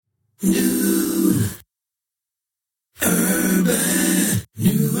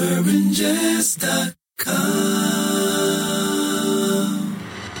NewUrbanJazz.com.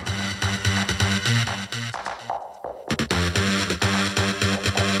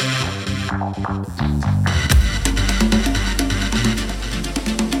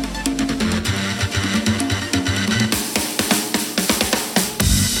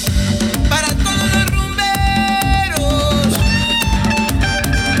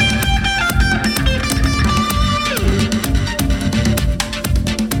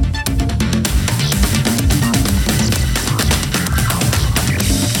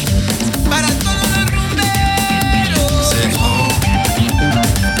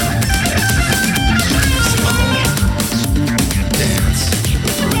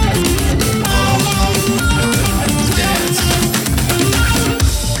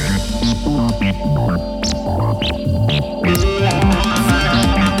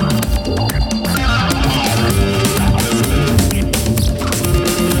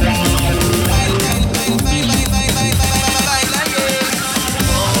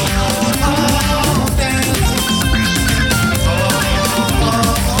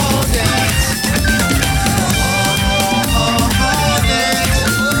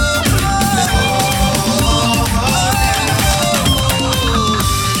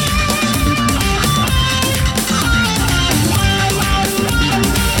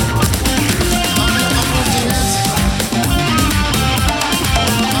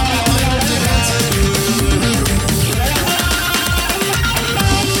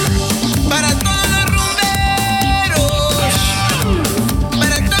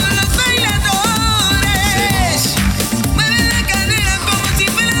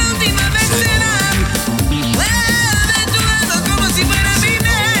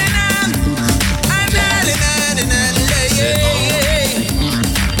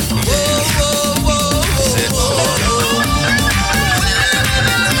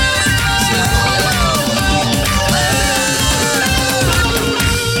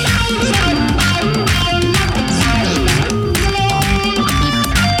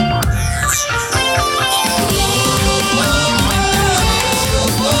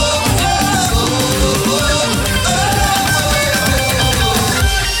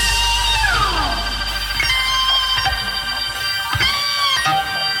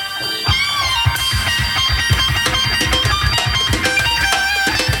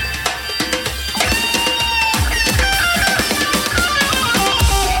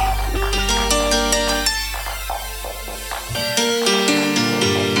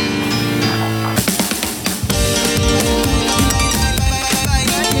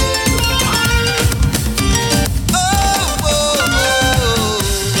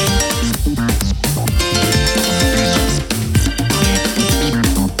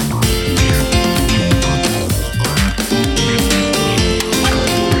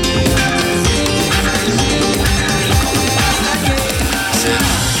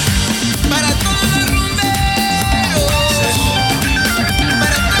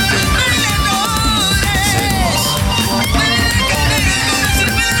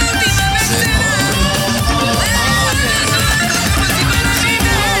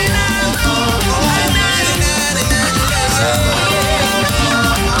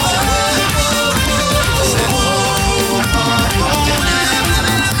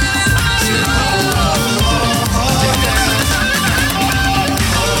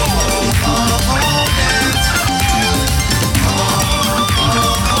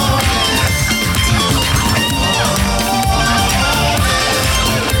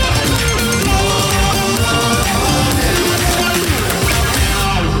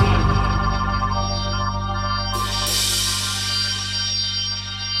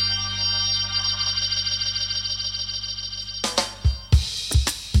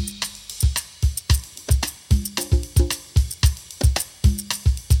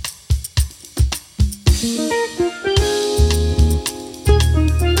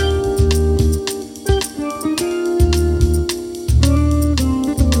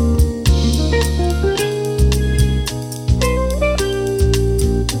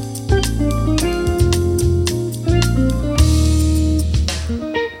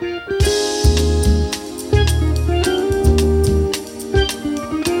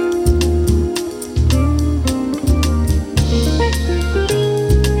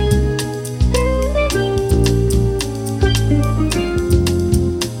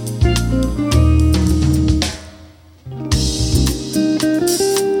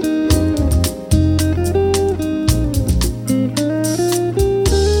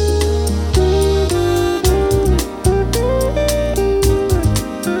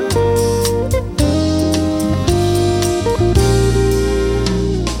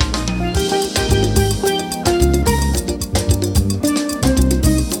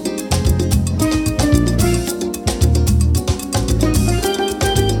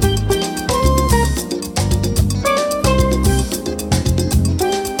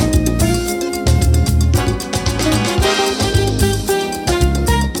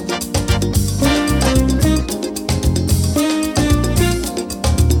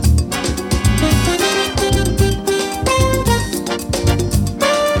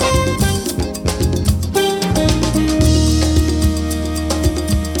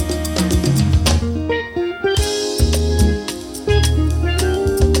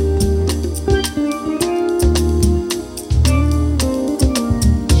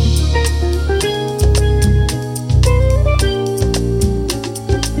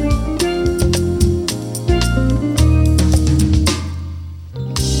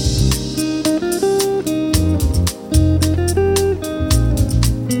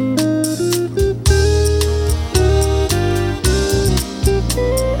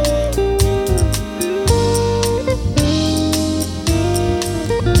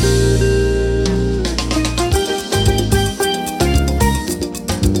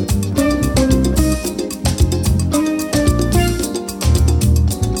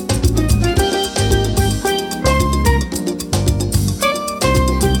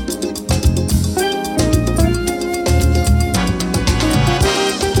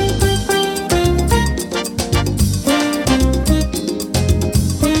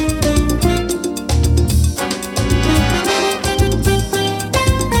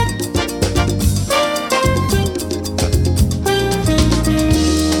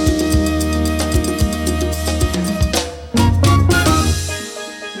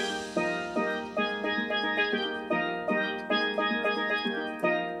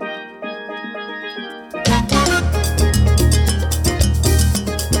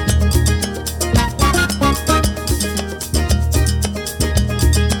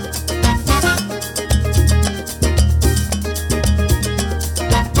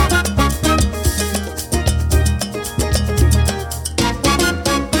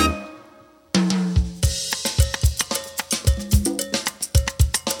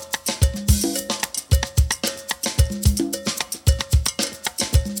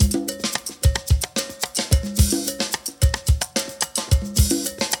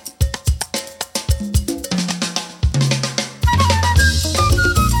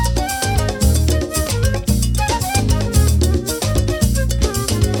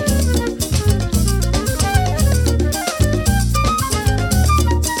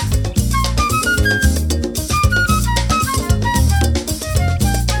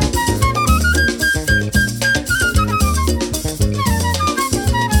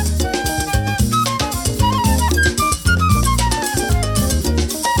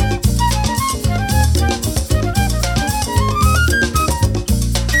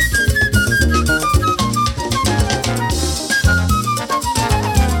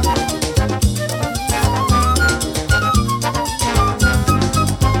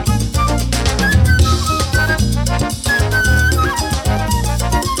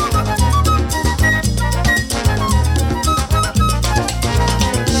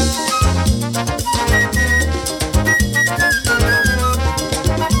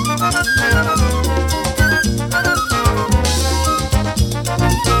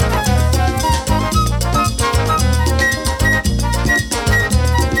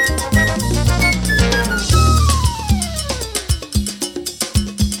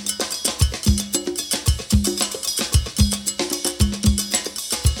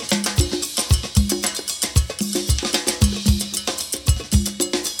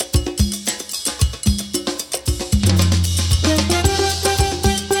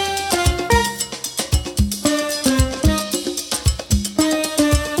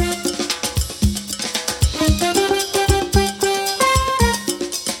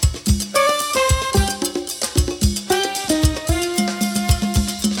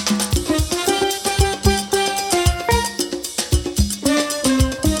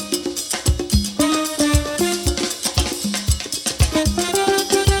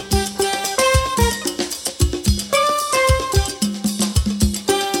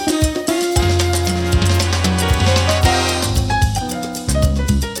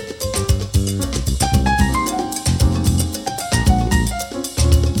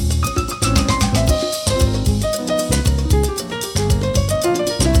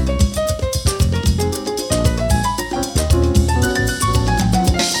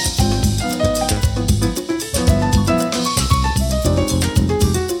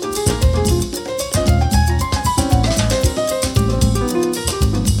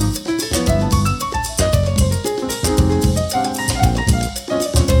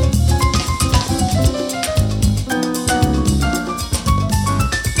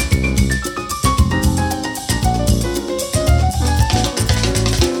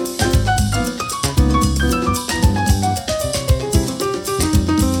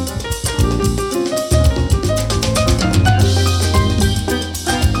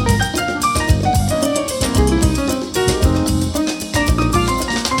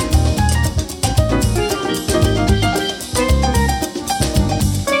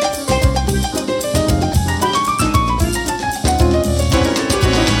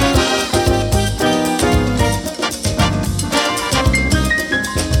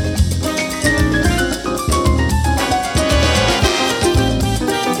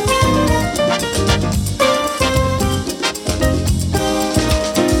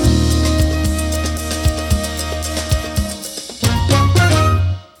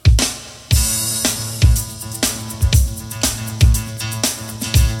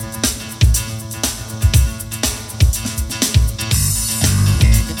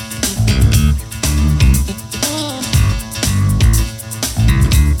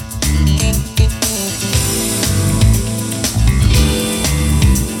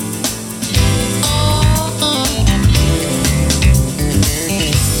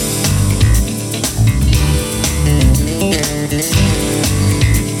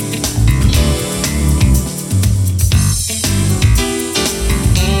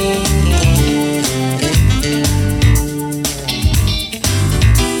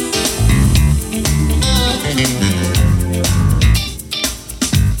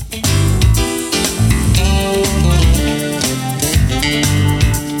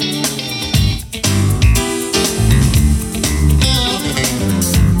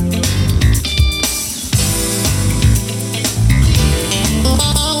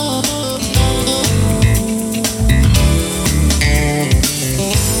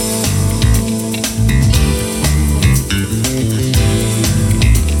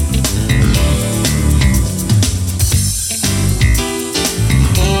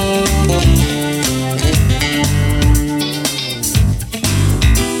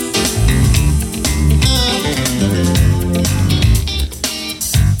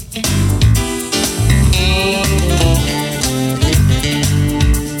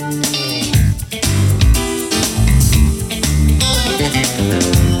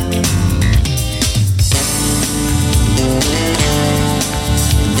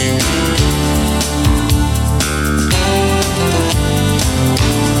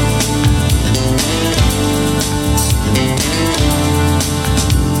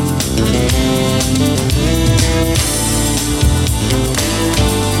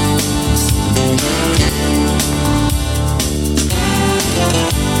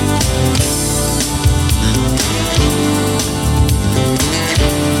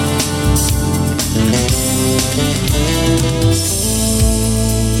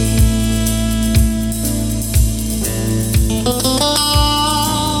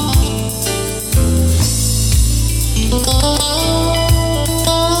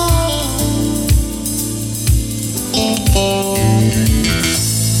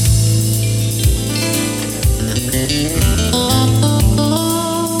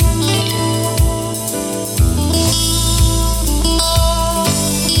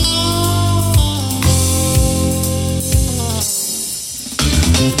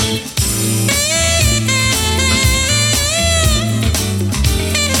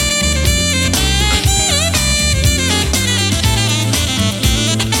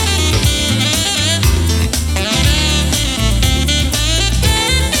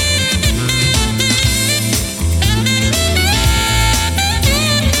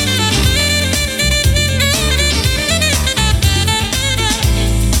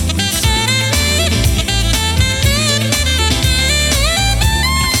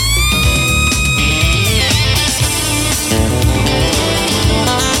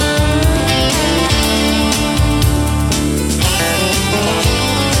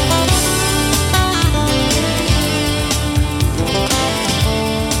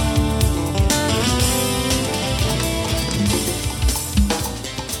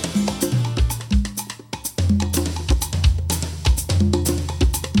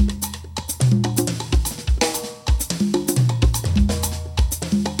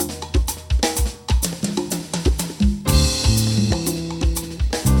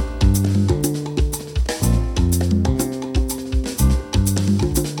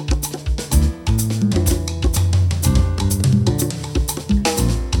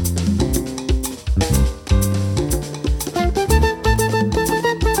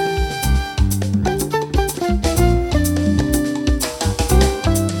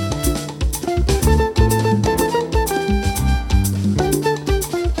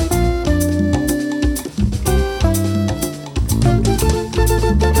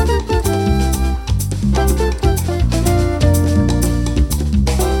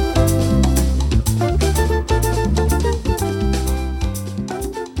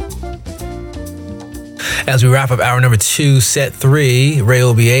 As we wrap up hour number 2, set 3, Ray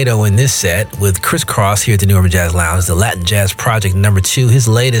Oviedo in this set with Crisscross here at the New Urban Jazz Lounge, the Latin Jazz Project number 2, his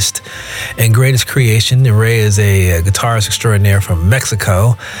latest and greatest creation. Ray is a guitarist extraordinaire from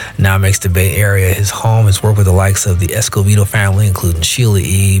Mexico, now makes the Bay Area his home. Has worked with the likes of the Escovedo family, including Sheila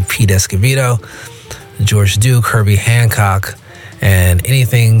E., Pete Escovedo, George Duke, Herbie Hancock, and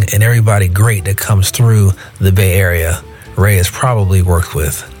anything and everybody great that comes through the Bay Area, Ray has probably worked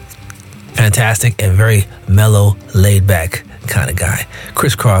with. Fantastic and very mellow, laid-back kind of guy.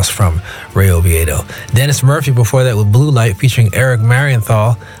 Crisscross from Ray Oviedo. Dennis Murphy before that with Blue Light featuring Eric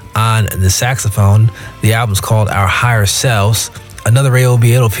Marienthal on the saxophone. The album's called Our Higher Selves. Another Ray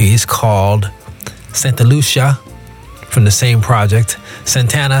Oviedo piece called Santa Lucia from the same project.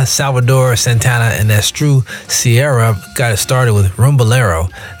 Santana, Salvador Santana, and Estru Sierra got it started with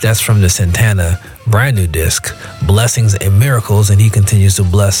Rumbalero. That's from the Santana brand new disc, Blessings and Miracles, and he continues to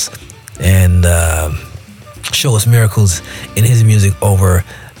bless and show us miracles in his music over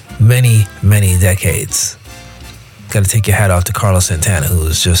many, many decades. Got to take your hat off to Carlos Santana, who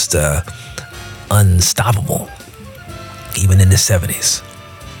is just unstoppable, even in the 70s.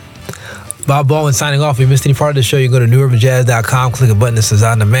 Bob Baldwin signing off. If you missed any part of the show, you go to newurbanjazz.com, click a button that says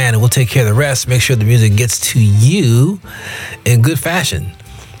On Demand, and we'll take care of the rest. Make sure the music gets to you in good fashion,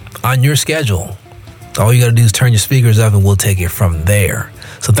 on your schedule. All you got to do is turn your speakers up, and we'll take it from there.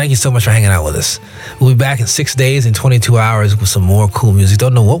 So thank you so much for hanging out with us. We'll be back in 6 days and 22 hours with some more cool music.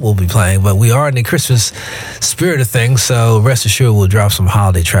 Don't know what we'll be playing, but we are in the Christmas spirit of things, so rest assured we'll drop some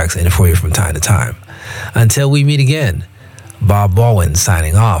holiday tracks in for you from time to time. Until we meet again, Bob Baldwin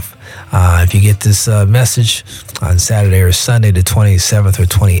signing off. If you get this message on Saturday or Sunday, the 27th or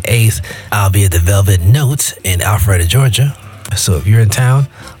 28th, I'll be at the Velvet Note in Alpharetta, Georgia. So if you're in town,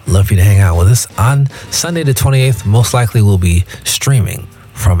 love for you to hang out with us. On Sunday the 28th, most likely we'll be streaming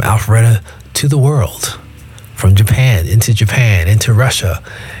from Alpharetta to the world, from Japan, into Russia,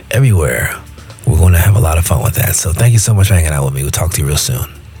 everywhere. We're going to have a lot of fun with that. So thank you so much for hanging out with me. We'll talk to you real soon.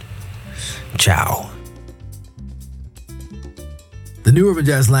 Ciao. The New Urban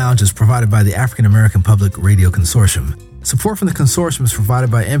Jazz Lounge is provided by the African American Public Radio Consortium. Support from the consortium is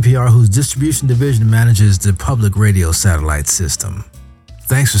provided by NPR, whose distribution division manages the public radio satellite system.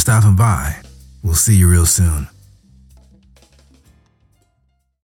 Thanks for stopping by. We'll see you real soon.